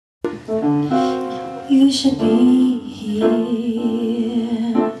You should be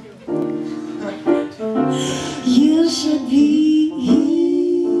here. You should be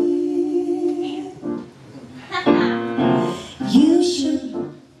here. You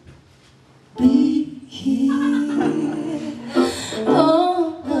should be here.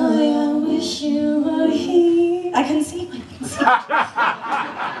 Oh boy, I wish you were here. I couldn't see.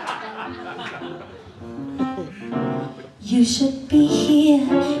 You should be here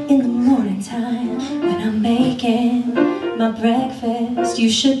in the morning time when I'm making my breakfast. You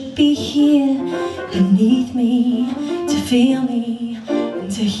should be here beneath me to feel me and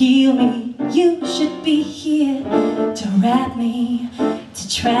to heal me. You should be here to wrap me, to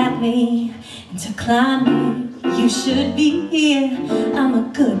trap me and to climb me. You should be here. I'm a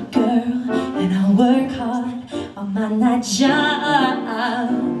good girl and I work hard on my night job.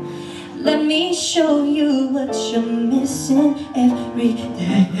 Let me show you what you're missing every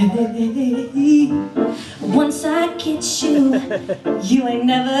day. Once I get you, you ain't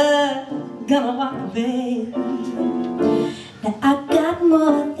never gonna walk away. Now I got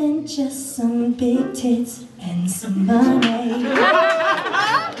more than just some big tits and some money.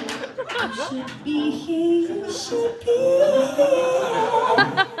 You should be here, you should be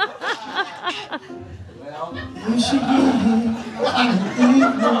here. You should be here in the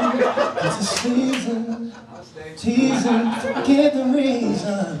evening. It's a season, teasing, forget the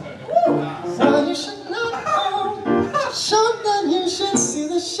reason. Well, you should not know. Show that you should see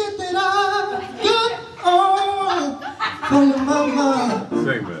the shit that I got on for your mama.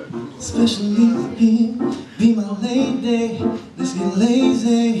 Sing that. Especially here, be my lady. Let's get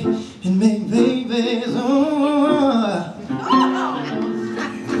lazy and make babies.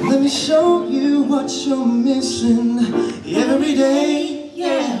 Let me show you what you're missing every day,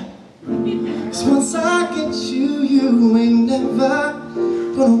 yeah. 'Cause once I get you, you ain't never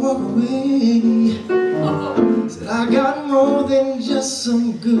gonna walk away. Said I got more than just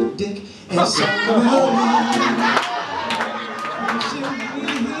some good dick and some money.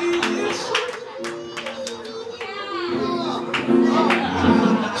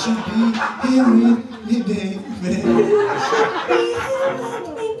 You should be here with me, baby.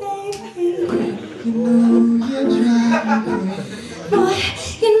 You know you drive me crazy. Boy,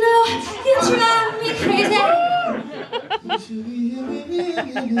 you know you drive me crazy. You should be here with me.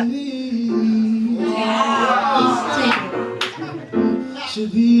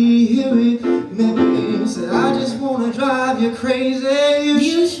 Should be here with me. Said I just wanna drive you crazy.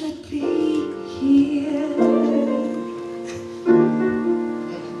 You should be here.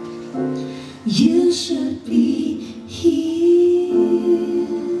 You should be here.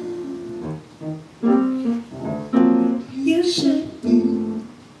 You should be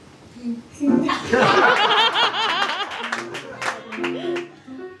here.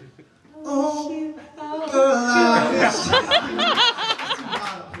 Oh, girl, I just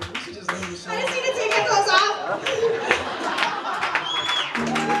need to take my clothes off.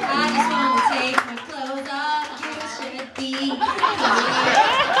 I just want to take my clothes off. You should be here.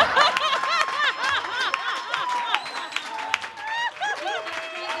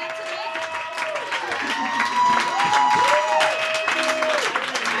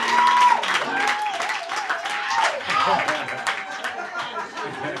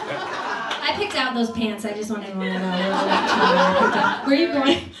 I picked out those pants. I just want everyone to know. Where are you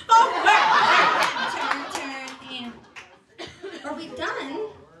going? Oh, where? Turn, and... Are we done?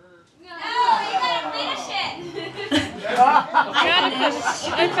 No, you gotta finish it.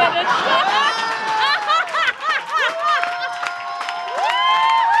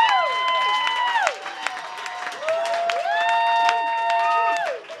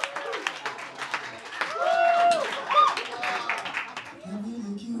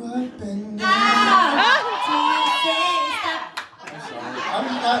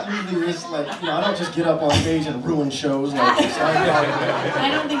 Like, you know, I don't just get up on stage and ruin shows like this. I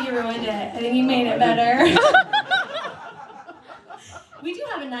don't think you ruined it. I think you made it better. We do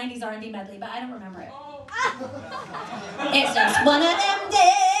have a 90s R&B medley, but I don't remember it. It's just one of them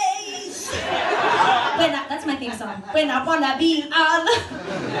days. That's my theme song. When I wanna be on.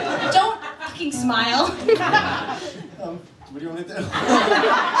 Don't fucking smile. What do you want me to do?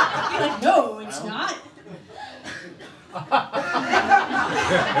 You're like, no, it's not.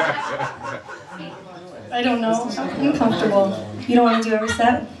 I don't know. I'm uncomfortable. You don't want to do every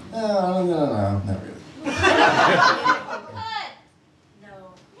step? No, not really.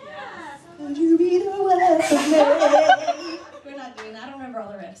 No. Would you be the one for me? We're not doing that. I don't remember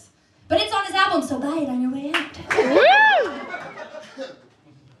all the riffs. But it's on his album, so buy it on your way out.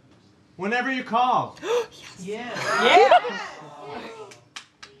 Whenever you call. Yes. Yeah.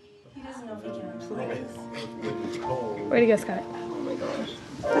 He Way to go, Scott. I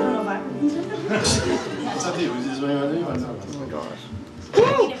don't know if I It's up to you. Is this what you want to do? Oh my gosh. I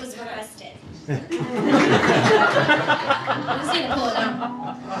mean, it was requested. I just need to pull it down.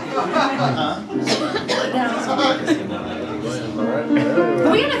 Pull it down.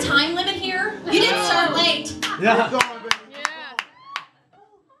 Are we on a time limit here? You didn't start late. Yeah.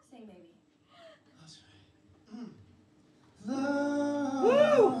 Sing, baby.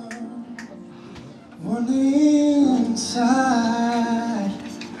 Love on the inside,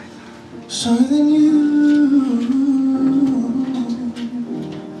 stronger than you,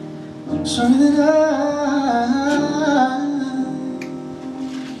 stronger than I.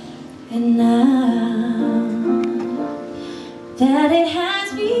 And now that it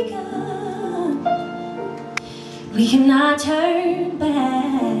has begun, we cannot turn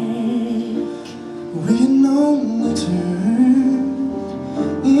back. We can only turn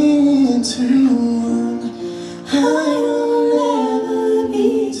into one. I will never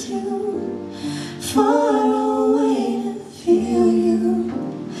be too far away to feel you,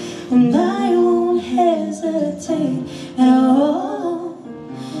 and I won't hesitate at all.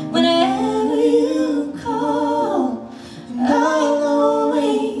 Whenever you call, I'll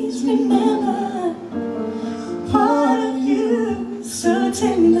always remember part of you so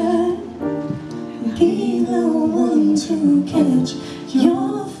tender. Be the one to catch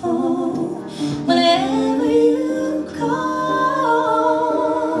your fall whenever you call.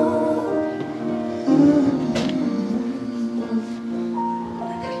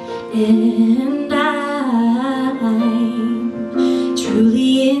 And I'm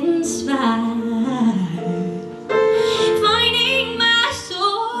truly inspired, finding my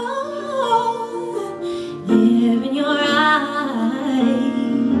soul there in your eyes.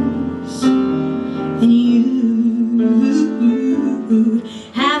 And you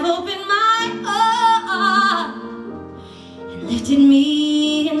have opened my heart and lifted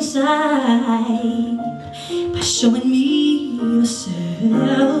me inside by showing me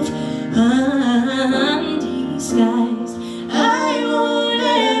yourself undisguised. I won't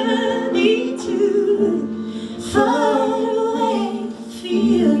ever be too far away to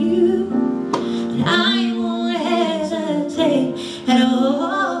feel you, and I won't hesitate at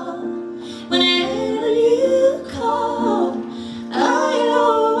all. Whenever you call, I'll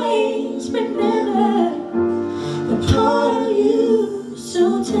always remember the part of you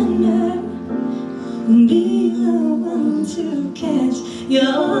so tender. Be the one to catch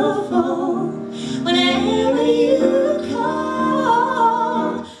your fall whenever you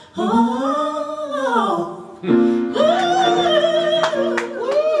call.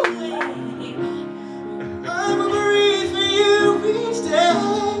 I will breathe for you each day,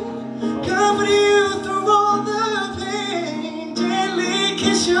 comfort you through all the pain, gently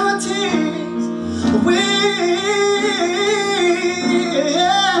kiss your tears away.